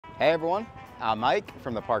Hey everyone, I'm Mike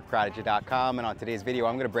from theparkprodigy.com, and on today's video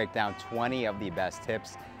I'm going to break down 20 of the best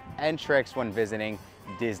tips and tricks when visiting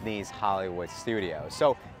Disney's Hollywood Studios.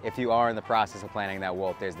 So if you are in the process of planning that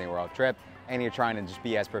Walt Disney World trip and you're trying to just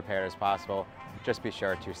be as prepared as possible, just be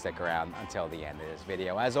sure to stick around until the end of this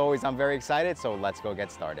video. As always, I'm very excited, so let's go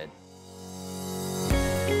get started.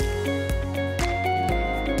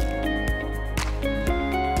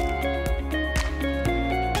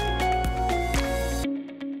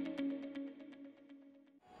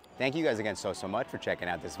 Thank you guys again so much for checking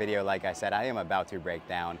out this video. Like I said, I am about to break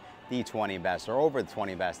down the 20 best or over the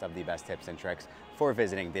 20 best of the best tips and tricks for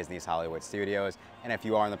visiting Disney's Hollywood Studios. And if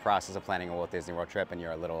you are in the process of planning a Walt Disney World trip and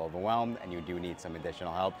you're a little overwhelmed and you do need some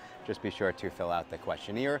additional help, just be sure to fill out the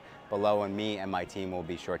questionnaire below, and me and my team will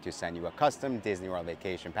be sure to send you a custom Disney World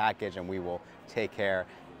vacation package, and we will take care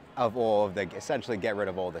of all of the, essentially get rid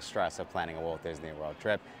of all the stress of planning a Walt Disney World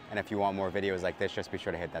trip. And if you want more videos like this, just be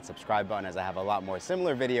sure to hit that subscribe button, as I have a lot more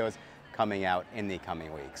similar videos coming out in the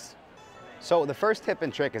coming weeks. So the first tip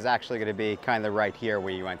and trick is actually going to be kind of right here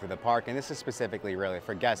where you enter the park, and this is specifically really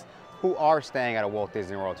for guests who are staying at a Walt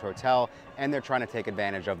Disney World hotel and they're trying to take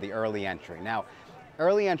advantage of the early entry. Now,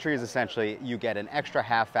 early entry is essentially you get an extra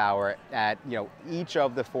half hour at each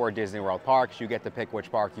of the 4 Disney World parks. You get to pick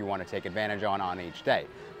which park you want to take advantage on each day.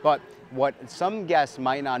 But what some guests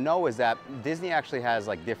might not know is that Disney actually has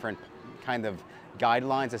like different kind of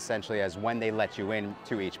guidelines essentially as when they let you in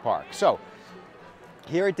to each park. So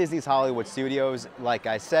here at Disney's Hollywood Studios, like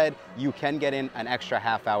I said, you can get in an extra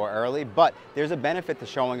half hour early, but there's a benefit to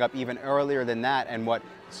showing up even earlier than that. And what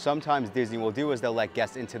sometimes Disney will do is they'll let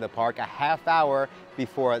guests into the park a half hour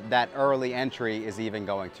before that early entry is even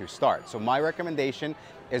going to start. So my recommendation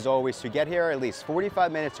is always to get here at least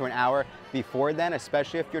 45 minutes to an hour before then,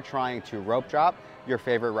 especially if you're trying to rope drop your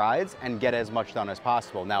favorite rides and get as much done as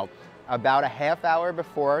possible. Now, about a half hour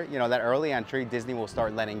before that early entry, Disney will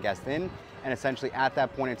start letting guests in, and essentially at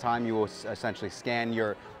that point in time you will essentially scan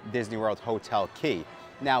your Disney World hotel key.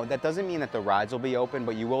 Now, that doesn't mean that the rides will be open,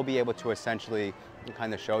 but you will be able to essentially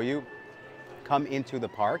kind of show you come into the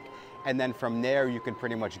park, and then from there you can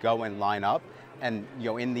pretty much go and line up and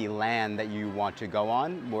in the land that you want to go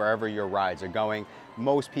on, wherever your rides are going.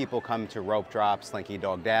 Most people come to Rope Drop, Slinky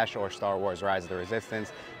Dog Dash, or Star Wars Rise of the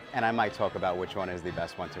Resistance, and I might talk about which one is the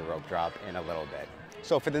best one to rope drop in a little bit.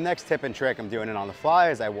 So for the next tip and trick, I'm doing it on the fly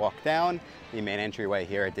as I walk down the main entryway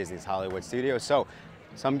here at Disney's Hollywood Studios. So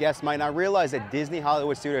some guests might not realize that Disney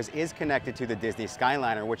Hollywood Studios is connected to the Disney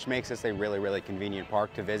Skyliner, which makes this a really convenient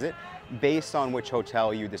park to visit based on which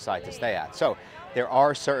hotel you decide to stay at. So there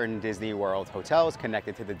are certain Disney World hotels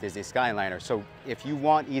connected to the Disney Skyliner. So if you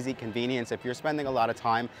want easy convenience, if you're spending a lot of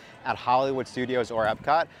time at Hollywood Studios or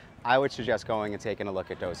Epcot, I would suggest going and taking a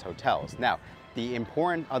look at those hotels. Now, the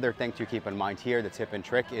important other thing to keep in mind here, the tip and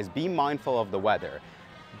trick, is be mindful of the weather,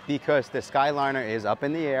 because the Skyliner is up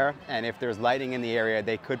in the air, and if there's lighting in the area,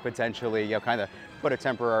 they could potentially kind of put a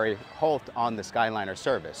temporary halt on the Skyliner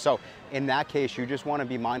service. So in that case, you just want to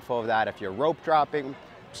be mindful of that. If you're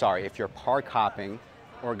if you're park hopping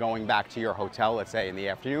or going back to your hotel, let's say in the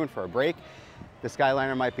afternoon for a break, the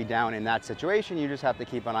Skyliner might be down. In that situation, you just have to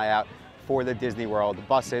keep an eye out for the Disney World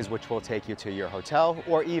buses, which will take you to your hotel.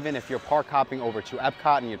 Or even if you're park hopping over to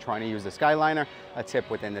Epcot and you're trying to use the Skyliner, a tip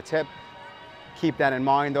within the tip, keep that in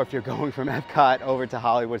mind. Or if you're going from Epcot over to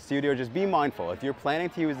Hollywood Studios, just be mindful. If you're planning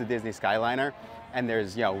to use the Disney Skyliner and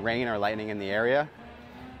there's rain or lightning in the area,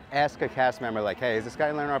 ask a cast member like, hey, is the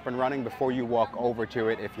Skyliner up and running, before you walk over to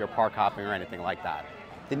it if you're park hopping or anything like that.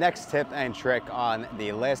 The next tip and trick on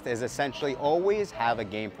the list is essentially always have a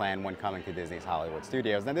game plan when coming to Disney's Hollywood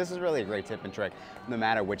Studios. Now, this is really a great tip and trick no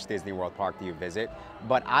matter which Disney World park you visit,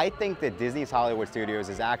 but I think that Disney's Hollywood Studios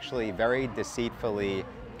is actually very deceitfully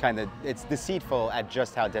it's deceitful at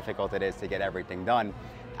just how difficult it is to get everything done.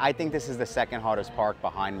 I think this is the second hardest park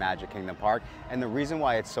behind Magic Kingdom Park, and the reason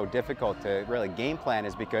why it's so difficult to really game plan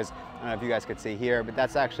is because, I don't know if you guys could see here, but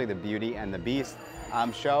that's actually the Beauty and the Beast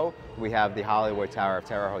show. We have the Hollywood Tower of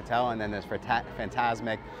Terror Hotel, and then there's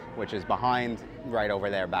Fantasmic, which is behind right over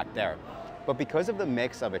there, back there. But because of the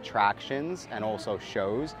mix of attractions and also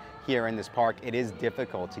shows here in this park, it is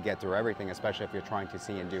difficult to get through everything, especially if you're trying to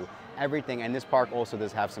see and do everything. And this park also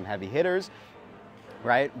does have some heavy hitters,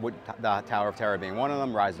 right? The Tower of Terror being one of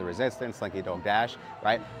them, Rise of the Resistance, Slinky Dog Dash,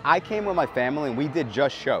 right? I came with my family and we did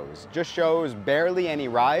just shows, barely any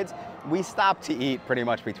rides. We stopped to eat pretty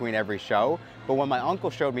much between every show. But when my uncle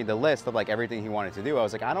showed me the list of like everything he wanted to do, I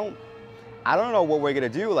was like, I don't know what we're gonna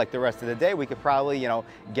do like the rest of the day. We could probably,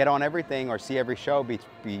 get on everything or see every show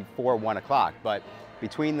before 1 o'clock. But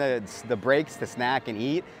between the breaks to snack and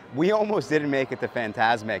eat, we almost didn't make it to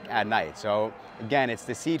Fantasmic at night. So again, it's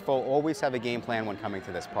deceitful. Always have a game plan when coming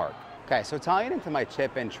to this park. Okay, so tying into my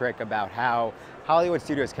tip and trick about how Hollywood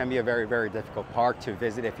Studios can be a very, very difficult park to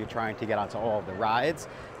visit if you're trying to get onto all of the rides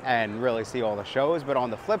and really see all the shows. But on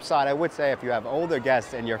the flip side, I would say if you have older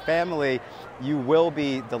guests in your family, you will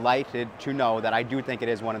be delighted to know that I do think it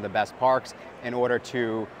is one of the best parks in order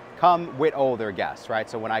to come with older guests, right?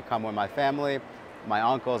 So when I come with my family, my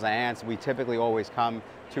uncles and aunts, we typically always come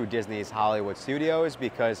to Disney's Hollywood Studios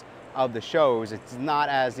because of the shows. It's not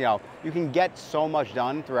as, you can get so much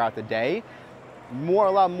done throughout the day. A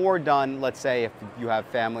lot more done, let's say, if you have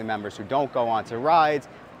family members who don't go onto rides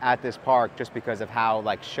at this park just because of how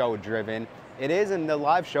show driven it is. And the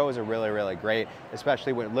live shows are really, really great,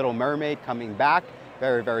 especially with Little Mermaid coming back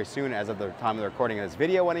very, very soon, as of the time of the recording of this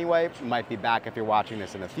video anyway. It might be back if you're watching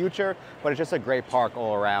this in the future, but it's just a great park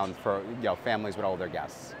all around for families with older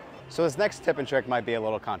guests. So this next tip and trick might be a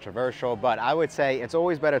little controversial, but I would say it's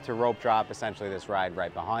always better to rope drop essentially this ride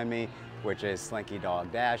right behind me, which is Slinky Dog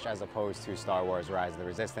Dash, as opposed to Star Wars Rise of the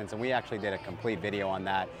Resistance. And we actually did a complete video on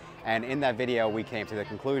that. And in that video, we came to the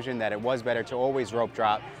conclusion that it was better to always rope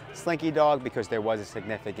drop Slinky Dog because there was a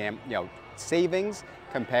significant, savings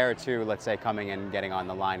compared to, let's say, coming and getting on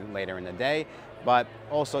the line later in the day. But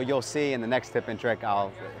also you'll see in the next tip and trick,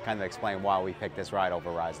 I'll kind of explain why we picked this ride over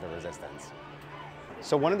Rise of the Resistance.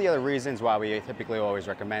 So one of the other reasons why we typically always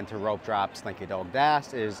recommend to rope drop Slinky Dog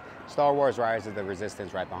Dash is Star Wars Rise of the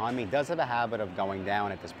Resistance right behind me does have a habit of going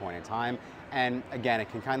down at this point in time. And again, it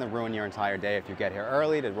can kind of ruin your entire day if you get here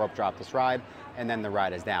early to rope drop this ride and then the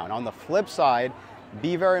ride is down. On the flip side,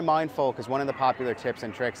 be very mindful, because one of the popular tips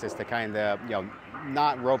and tricks is to kind of,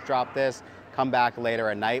 not rope drop this, come back later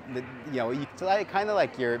at night. Kind of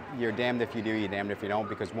like you're damned if you do, you're damned if you don't,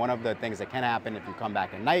 because one of the things that can happen if you come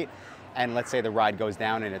back at night and let's say the ride goes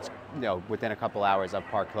down and it's within a couple hours of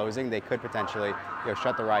park closing, they could potentially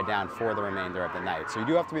shut the ride down for the remainder of the night. So you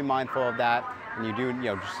do have to be mindful of that, and you do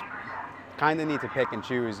just kind of need to pick and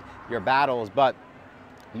choose your battles. But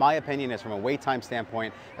my opinion is, from a wait time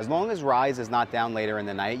standpoint, as long as Rise is not down later in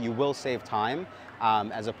the night, you will save time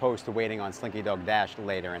as opposed to waiting on Slinky Dog Dash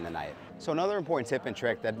later in the night. So another important tip and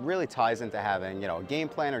trick that really ties into having a game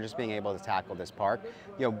plan or just being able to tackle this park,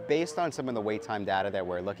 based on some of the wait time data that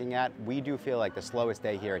we're looking at, we do feel like the slowest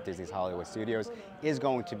day here at Disney's Hollywood Studios is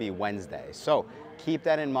going to be Wednesday. So keep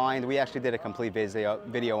that in mind. We actually did a complete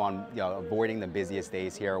video on avoiding the busiest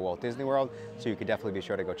days here at Walt Disney World, so you could definitely be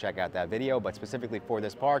sure to go check out that video. But specifically for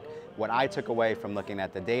this park, what I took away from looking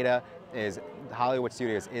at the data is Hollywood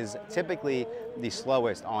Studios is typically the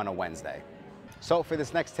slowest on a Wednesday. So for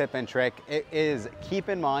this next tip and trick, it is keep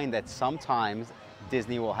in mind that sometimes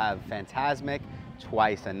Disney will have Fantasmic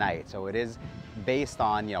twice a night. So it is based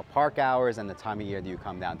on park hours and the time of year that you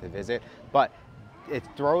come down to visit. But it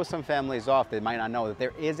throws some families off that might not know that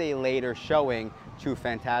there is a later showing to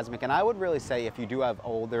Fantasmic. And I would really say if you do have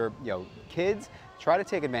older kids, try to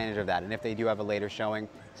take advantage of that. And if they do have a later showing,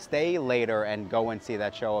 stay later and go and see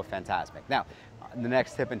that show of Fantasmic. Now, the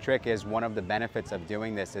next tip and trick is, one of the benefits of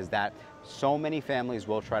doing this is that so many families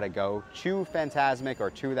will try to go to Fantasmic or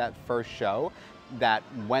to that first show, that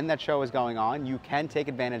when that show is going on, you can take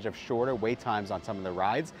advantage of shorter wait times on some of the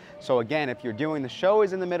rides. So again, if you're doing the show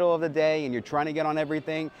is in the middle of the day and you're trying to get on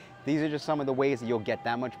everything, these are just some of the ways that you'll get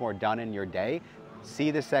that much more done in your day.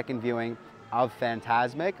 See the second viewing of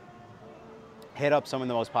Fantasmic, hit up some of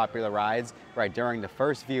the most popular rides right during the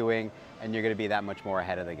first viewing, and you're gonna be that much more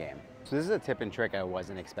ahead of the game. So this is a tip and trick I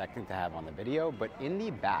wasn't expecting to have on the video, but in the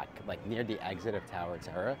back, near the exit of Tower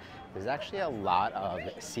Terror, there's actually a lot of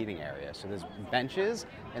seating area. So there's benches,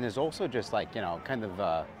 and there's also just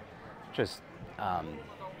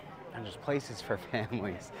just places for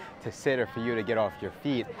families to sit or for you to get off your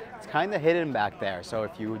feet. It's kind of hidden back there. So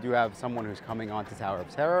if you do have someone who's coming onto Tower of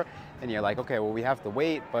Terror and you're like, okay, well, we have to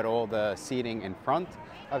wait, but all the seating in front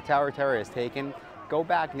of Tower of Terror is taken, go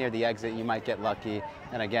back near the exit, you might get lucky.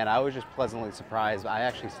 And again, I was just pleasantly surprised. I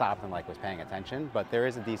actually stopped and was paying attention, but there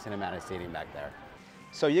is a decent amount of seating back there.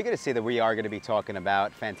 So you're gonna see that we are gonna be talking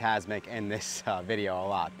about Fantasmic in this video a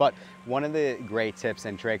lot. But one of the great tips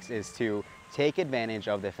and tricks is to take advantage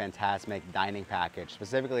of the Fantasmic dining package.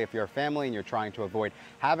 Specifically, if you're a family and you're trying to avoid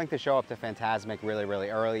having to show up to Fantasmic really, really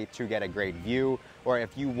early to get a great view, or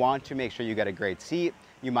if you want to make sure you get a great seat,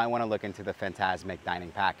 you might wanna look into the Fantasmic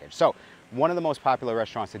dining package. So one of the most popular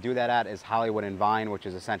restaurants to do that at is Hollywood and Vine, which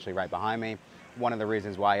is essentially right behind me. One of the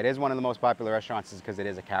reasons why it is one of the most popular restaurants is because it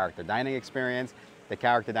is a character dining experience. The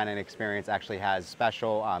character dining experience actually has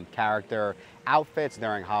special character outfits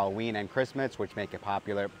during Halloween and Christmas, which make it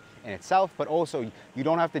popular in itself, but also you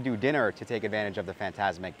don't have to do dinner to take advantage of the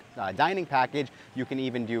Fantasmic dining package. You can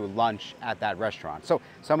even do lunch at that restaurant. So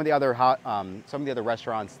some of the other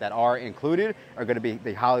restaurants that are included are going to be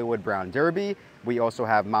the Hollywood Brown Derby. We also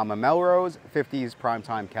have Mama Melrose, 50s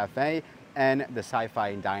Primetime Cafe, and the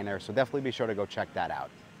Sci-Fi Diner. So definitely be sure to go check that out.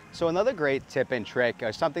 So another great tip and trick,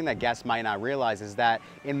 something that guests might not realize, is that,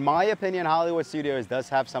 in my opinion, Hollywood Studios does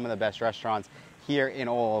have some of the best restaurants here in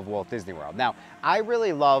all of Walt Disney World. Now, I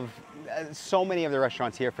really love so many of the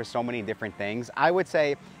restaurants here for so many different things. I would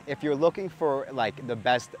say if you're looking for like the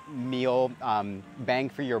best meal bang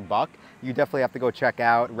for your buck, you definitely have to go check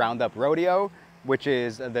out Roundup Rodeo, which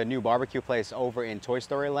is the new barbecue place over in Toy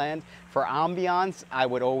Story Land. For ambiance, I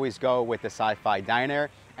would always go with the Sci-Fi Diner.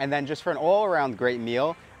 And then just for an all-around great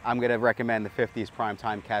meal, I'm gonna recommend the 50s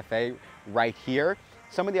Primetime Cafe right here.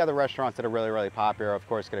 Some of the other restaurants that are really, really popular, of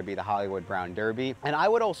course, going to be the Hollywood Brown Derby. And I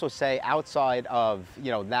would also say, outside of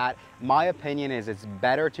that, my opinion is it's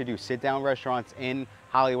better to do sit-down restaurants in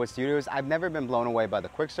Hollywood Studios. I've never been blown away by the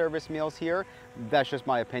quick service meals here. That's just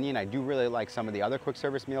my opinion. I do really like some of the other quick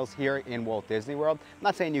service meals here in Walt Disney World. I'm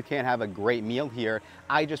not saying you can't have a great meal here.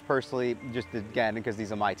 I just personally, just again, because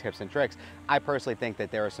these are my tips and tricks, I personally think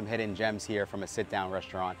that there are some hidden gems here from a sit-down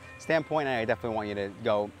restaurant standpoint, and I definitely want you to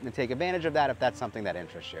go and take advantage of that if that's something that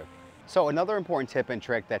interests you. So another important tip and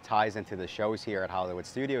trick that ties into the shows here at Hollywood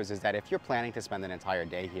Studios is that if you're planning to spend an entire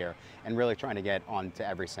day here and really trying to get onto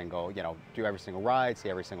every single, do every single ride, see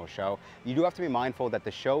every single show, you do have to be mindful that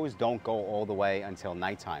the shows don't go all the way until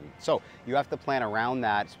nighttime. So you have to plan around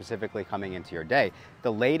that, specifically coming into your day.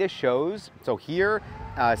 The latest shows, so here,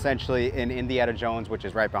 essentially in Indiana Jones, which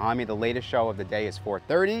is right behind me, the latest show of the day is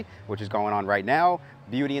 4:30, which is going on right now.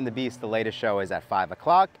 Beauty and the Beast, the latest show, is at 5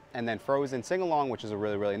 o'clock. And then Frozen Sing Along, which is a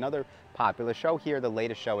really another popular show here, the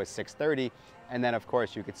latest show is 6:30. And then, of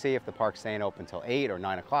course, you could see if the park's staying open until 8 or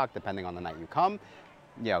 9 o'clock, depending on the night you come.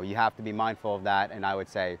 You have to be mindful of that. And I would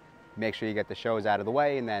say make sure you get the shows out of the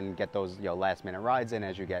way and then get those last minute rides in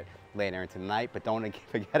as you get later into the night. But don't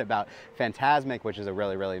forget about Fantasmic, which is a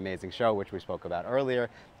really amazing show, which we spoke about earlier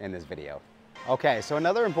in this video. Okay, so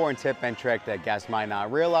another important tip and trick that guests might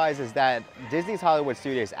not realize is that Disney's Hollywood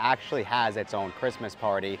Studios actually has its own Christmas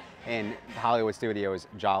party in Hollywood Studios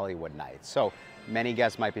Jollywood Nights. So many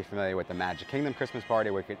guests might be familiar with the Magic Kingdom Christmas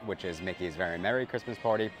party, which is Mickey's Very Merry Christmas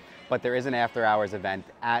Party, but there is an after-hours event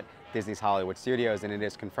at Disney's Hollywood Studios, and it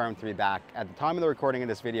is confirmed to be back at the time of the recording of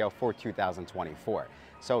this video for 2024.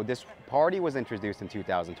 So this party was introduced in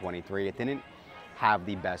 2023. It didn't have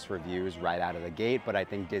the best reviews right out of the gate, but I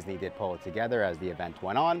think Disney did pull it together as the event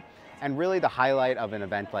went on. And really the highlight of an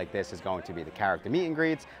event like this is going to be the character meet and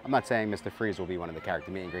greets. I'm not saying Mr. Freeze will be one of the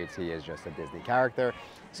character meet and greets. He is just a Disney character.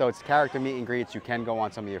 So it's character meet and greets. You can go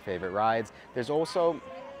on some of your favorite rides. There's also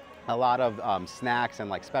a lot of snacks and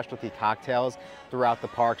like specialty cocktails throughout the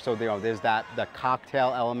park. So there's the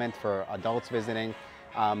cocktail element for adults visiting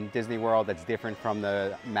Disney World that's different from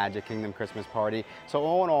the Magic Kingdom Christmas party. So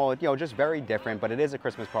all in all, just very different, but it is a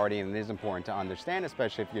Christmas party and it is important to understand,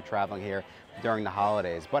 especially if you're traveling here during the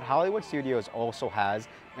holidays. But Hollywood Studios also has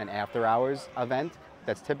an after hours event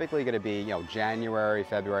that's typically going to be, January,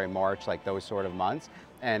 February, March, like those sort of months.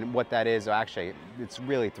 And what that is, actually, it's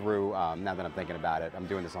really through, now that I'm thinking about it, I'm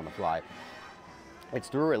doing this on the fly. It's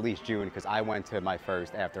through at least June, because I went to my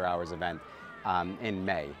first after hours event in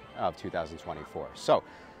May of 2024. So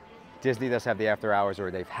Disney does have the after hours,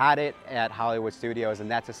 or they've had it at Hollywood Studios, and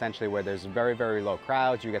that's essentially where there's very low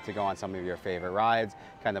crowds. You get to go on some of your favorite rides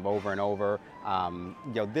kind of over and over.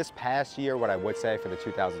 This past year, what I would say for the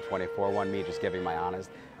 2024 one, me just giving my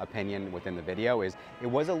honest opinion within the video, is it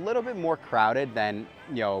was a little bit more crowded than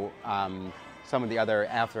some of the other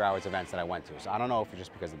after hours events that I went to. So I don't know if it's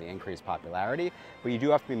just because of the increased popularity, but you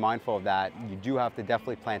do have to be mindful of that. You do have to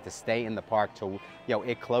definitely plan to stay in the park till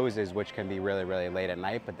it closes, which can be really late at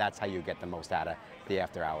night, but that's how you get the most out of the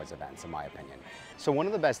after hours events, in my opinion. So one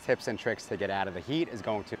of the best tips and tricks to get out of the heat is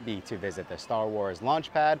going to be to visit the Star Wars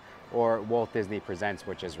launch pad or Walt Disney Presents,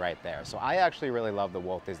 which is right there. So I actually really love the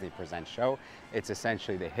Walt Disney Presents show. It's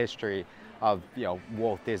essentially the history of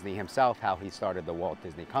Walt Disney himself, how he started the Walt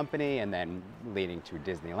Disney Company, and then leading to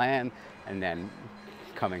Disneyland, and then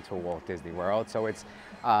coming to Walt Disney World. So it's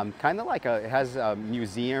kind of like it has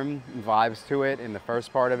museum vibes to it in the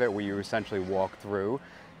first part of it, where you essentially walk through,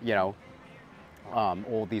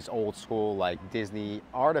 all these old school like Disney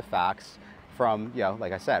artifacts from,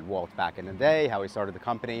 like I said, Walt back in the day, how he started the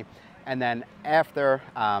company. And then after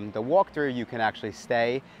the walkthrough, you can actually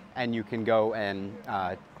stay, and you can go and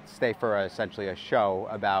stay for essentially a show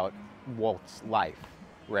about Walt's life,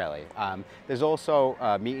 really. There's also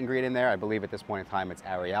meet and greet in there. I believe at this point in time it's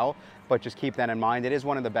Ariel, but just keep that in mind. It is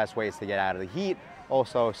one of the best ways to get out of the heat.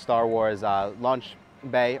 Also, Star Wars lunch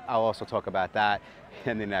bay. I'll also talk about that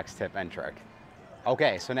in the next tip and trick.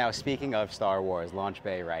 Okay, so now speaking of Star Wars Launch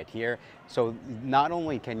Bay right here, so not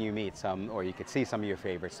only can you meet some, or you could see some of your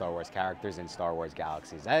favorite Star Wars characters in Star Wars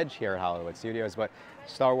Galaxy's Edge here at Hollywood Studios, but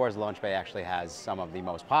Star Wars Launch Bay actually has some of the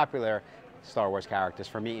most popular Star Wars characters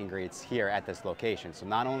for meet and greets here at this location. So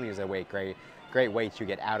not only is it a great way to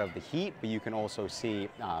get out of the heat, but you can also see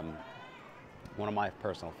one of my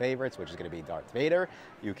personal favorites, which is going to be Darth Vader.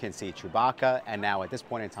 You can see Chewbacca, and now at this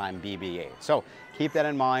point in time, BB-8. So keep that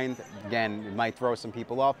in mind. Again, it might throw some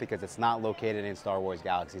people off because it's not located in Star Wars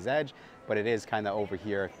Galaxy's Edge, but it is kind of over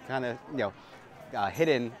here, kind of,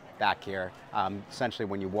 hidden back here. Essentially,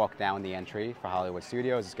 when you walk down the entry for Hollywood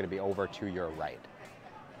Studios, it's going to be over to your right.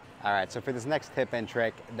 All right, so for this next tip and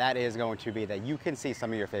trick, that is going to be that you can see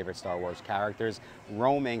some of your favorite Star Wars characters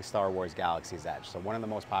roaming Star Wars Galaxy's Edge. So one of the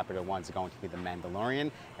most popular ones is going to be the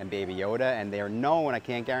Mandalorian and Baby Yoda, and they're known, I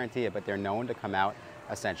can't guarantee it, but they're known to come out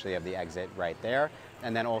essentially of the exit right there.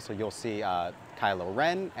 And then also you'll see Kylo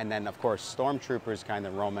Ren, and then of course Stormtroopers kind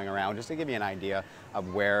of roaming around, just to give you an idea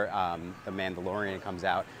of where the Mandalorian comes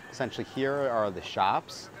out. Essentially here are the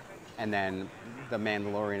shops, and then the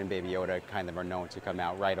Mandalorian and Baby Yoda kind of are known to come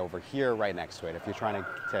out right over here, right next to it. If you're trying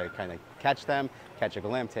to kind of catch them, catch a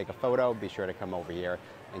glimpse, take a photo, be sure to come over here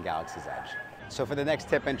in Galaxy's Edge. So for the next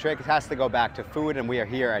tip and trick, it has to go back to food, and we are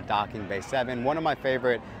here at Docking Bay 7. One of my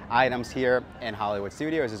favorite items here in Hollywood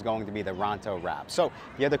Studios is going to be the Ronto wrap. So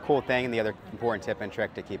the other cool thing and the other important tip and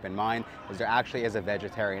trick to keep in mind is there actually is a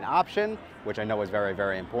vegetarian option, which I know is very,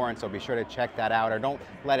 very important. So be sure to check that out, or don't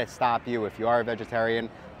let it stop you if you are a vegetarian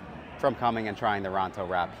from coming and trying the Ronto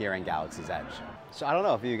wrap here in Galaxy's Edge. So I don't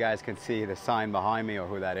know if you guys can see the sign behind me or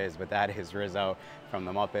who that is, but that is Rizzo from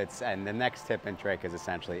the Muppets. And the next tip and trick is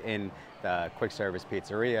essentially in the quick service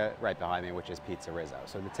pizzeria right behind me, which is Pizza Rizzo.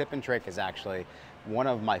 So the tip and trick is actually one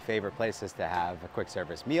of my favorite places to have a quick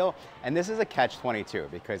service meal. And this is a catch-22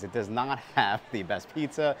 because it does not have the best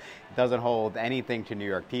pizza. It doesn't hold anything to New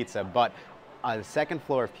York pizza, but on the second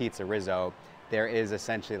floor of Pizza Rizzo, there is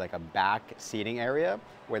essentially like a back seating area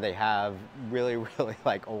where they have really, really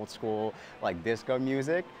like old school, like disco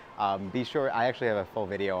music. Be sure, I actually have a full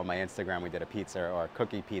video on my Instagram. We did a pizza or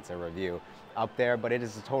cookie pizza review up there, but it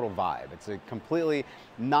is a total vibe. It's a completely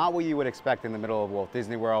not what you would expect in the middle of Walt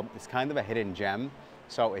Disney World. It's kind of a hidden gem.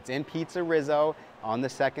 So it's in Pizza Rizzo on the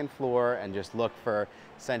second floor, and just look for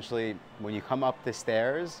essentially when you come up the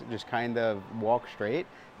stairs, just kind of walk straight,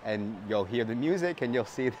 and you'll hear the music and you'll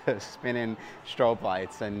see the spinning strobe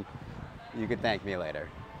lights, and you can thank me later.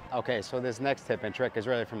 Okay, so this next tip and trick is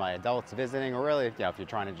really for my adults visiting, or really, if you're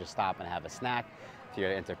trying to just stop and have a snack. If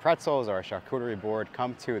you're into pretzels or a charcuterie board,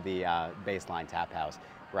 come to the Baseline Tap House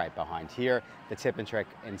right behind here. The tip and trick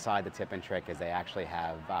inside the tip and trick is they actually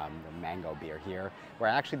have the mango beer here, where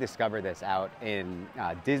I actually discovered this out in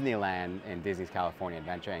Disneyland in Disney's California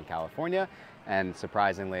Adventure in California. And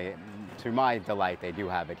surprisingly, to my delight, they do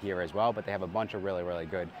have it here as well, but they have a bunch of really, really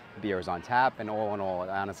good beers on tap. And all in all,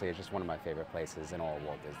 honestly, it's just one of my favorite places in all of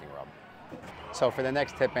Walt Disney World. So for the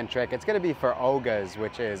next tip and trick, it's going to be for Oga's,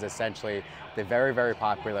 which is essentially the very, very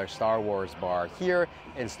popular Star Wars bar here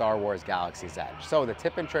in Star Wars Galaxy's Edge. So the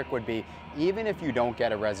tip and trick would be, even if you don't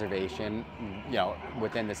get a reservation,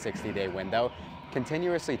 within the 60-day window,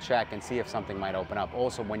 continuously check and see if something might open up.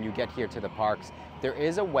 Also, when you get here to the parks, there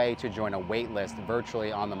is a way to join a wait list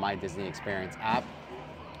virtually on the My Disney Experience app.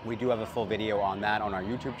 We do have a full video on that on our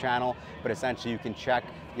YouTube channel, but essentially you can check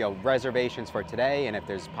reservations for today, and if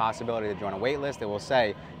there's possibility to join a wait list, it will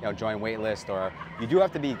say join wait list, or you do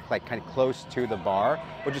have to be like kind of close to the bar,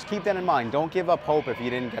 but just keep that in mind. Don't give up hope if you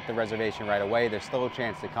didn't get the reservation right away. There's still a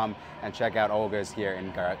chance to come and check out Olga's here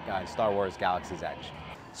in Star Wars Galaxy's Edge.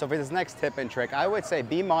 So for this next tip and trick, I would say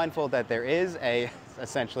be mindful that there is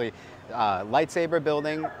essentially lightsaber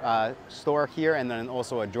building store here, and then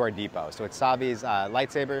also a Droid Depot. So it's Savi's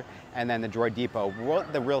lightsaber, and then the Droid Depot.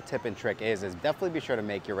 What the real tip and trick is definitely be sure to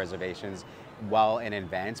make your reservations well in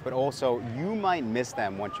advance, but also you might miss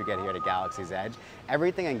them once you get here to Galaxy's Edge.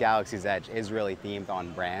 Everything in Galaxy's Edge is really themed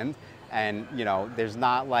on brand. And there's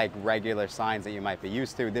not like regular signs that you might be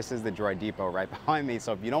used to. This is the Droid Depot right behind me,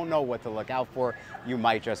 so if you don't know what to look out for, you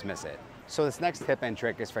might just miss it. So this next tip and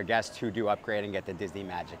trick is for guests who do upgrade and get the Disney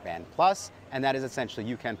Magic Band Plus, and that is essentially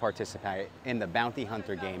you can participate in the Bounty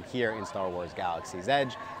Hunter game here in Star Wars Galaxy's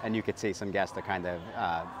Edge, and you could see some guests are kind of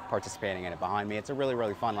participating in it behind me. It's a really,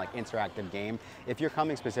 really fun interactive game. If you're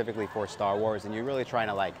coming specifically for Star Wars and you're really trying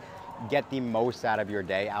to get the most out of your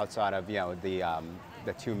day outside of the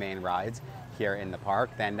the two main rides here in the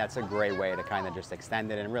park, then that's a great way to kind of just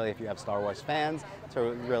extend it. And really, if you have Star Wars fans,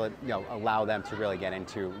 to really, allow them to really get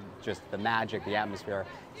into just the magic, the atmosphere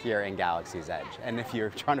here in Galaxy's Edge. And if you're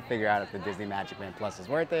trying to figure out if the Disney Magic Band Plus is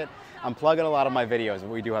worth it, I'm plugging a lot of my videos,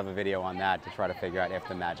 and we do have a video on that to try to figure out if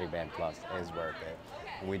the Magic Band Plus is worth it.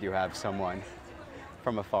 And we do have someone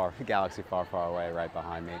from a galaxy far, far away right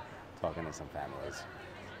behind me talking to some families.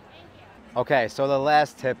 Okay, so the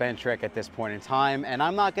last tip and trick at this point in time, and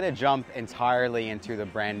I'm not going to jump entirely into the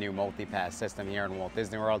brand new multi-pass system here in Walt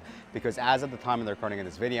Disney World, because as of the time of the recording of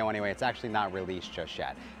this video anyway, it's actually not released just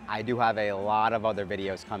yet. I do have a lot of other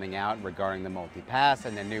videos coming out regarding the multi-pass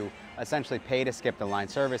and the new essentially pay to skip the line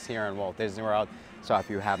service here in Walt Disney World. So if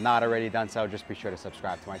you have not already done so, just be sure to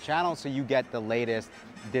subscribe to my channel so you get the latest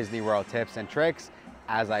Disney World tips and tricks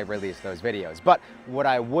as I release those videos. But what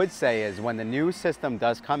I would say is when the new system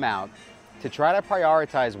does come out, to try to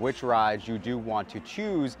prioritize which rides you do want to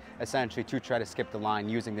choose, essentially to try to skip the line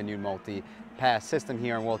using the new multi-pass system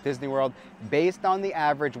here in Walt Disney World, based on the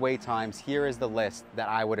average wait times, here is the list that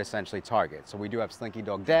I would essentially target. So we do have Slinky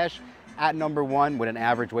Dog Dash at number 1 with an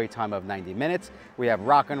average wait time of 90 minutes. We have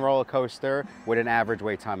Rock and Roller Coaster with an average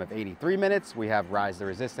wait time of 83 minutes. We have Rise the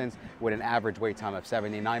Resistance with an average wait time of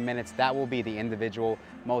 79 minutes. That will be the individual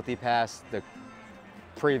multi-pass, the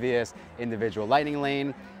previous individual Lightning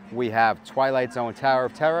Lane. We have Twilight Zone Tower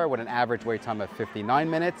of Terror with an average wait time of 59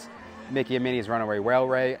 minutes. Mickey and Minnie's Runaway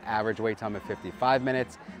Railway, average wait time of 55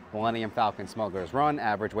 minutes. Millennium Falcon Smuggler's Run,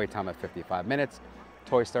 average wait time of 55 minutes.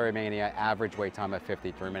 Toy Story Mania, average wait time of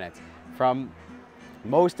 53 minutes. From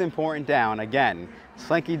most important down, again,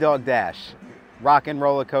 Slinky Dog Dash, Rock and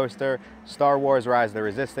Roller Coaster, Star Wars Rise of the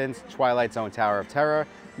Resistance, Twilight Zone Tower of Terror,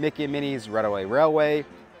 Mickey and Minnie's Runaway Railway,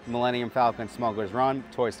 Millennium Falcon Smuggler's Run,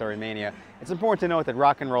 Toy Story Mania. It's important to note that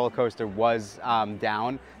Rock and Roller Coaster was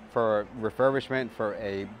down for refurbishment for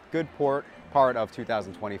a good part of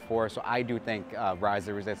 2024, so I do think Rise of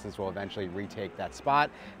the Resistance will eventually retake that spot,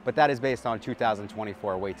 but that is based on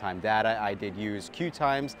 2024 wait time data. I did use queue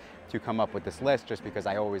times to come up with this list just because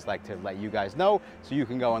I always like to let you guys know so you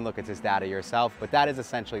can go and look at this data yourself, but that is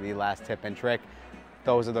essentially the last tip and trick.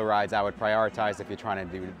 Those are the rides I would prioritize if you're trying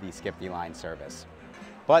to do the skip the line service.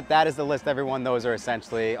 But that is the list, everyone. Those are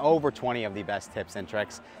essentially over 20 of the best tips and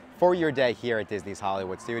tricks for your day here at Disney's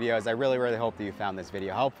Hollywood Studios. I really, really hope that you found this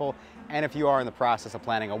video helpful. And if you are in the process of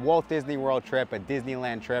planning a Walt Disney World trip, a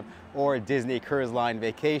Disneyland trip, or a Disney Cruise Line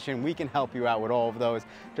vacation, we can help you out with all of those.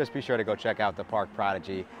 Just be sure to go check out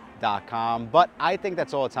theparkprodigy.com. But I think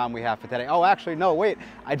that's all the time we have for today. Oh, actually, no, wait.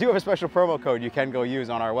 I do have a special promo code you can go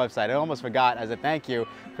use on our website. I almost forgot. As a thank you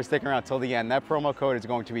for sticking around till the end. That promo code is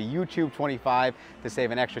going to be YouTube25 to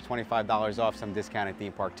save an extra $25 off some discounted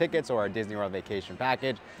theme park tickets or a Disney World vacation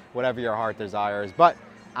package, whatever your heart desires. But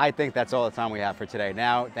I think that's all the time we have for today.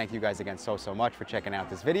 Now, thank you guys again so much for checking out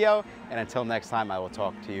this video. And until next time, I will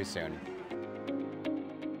talk to you soon.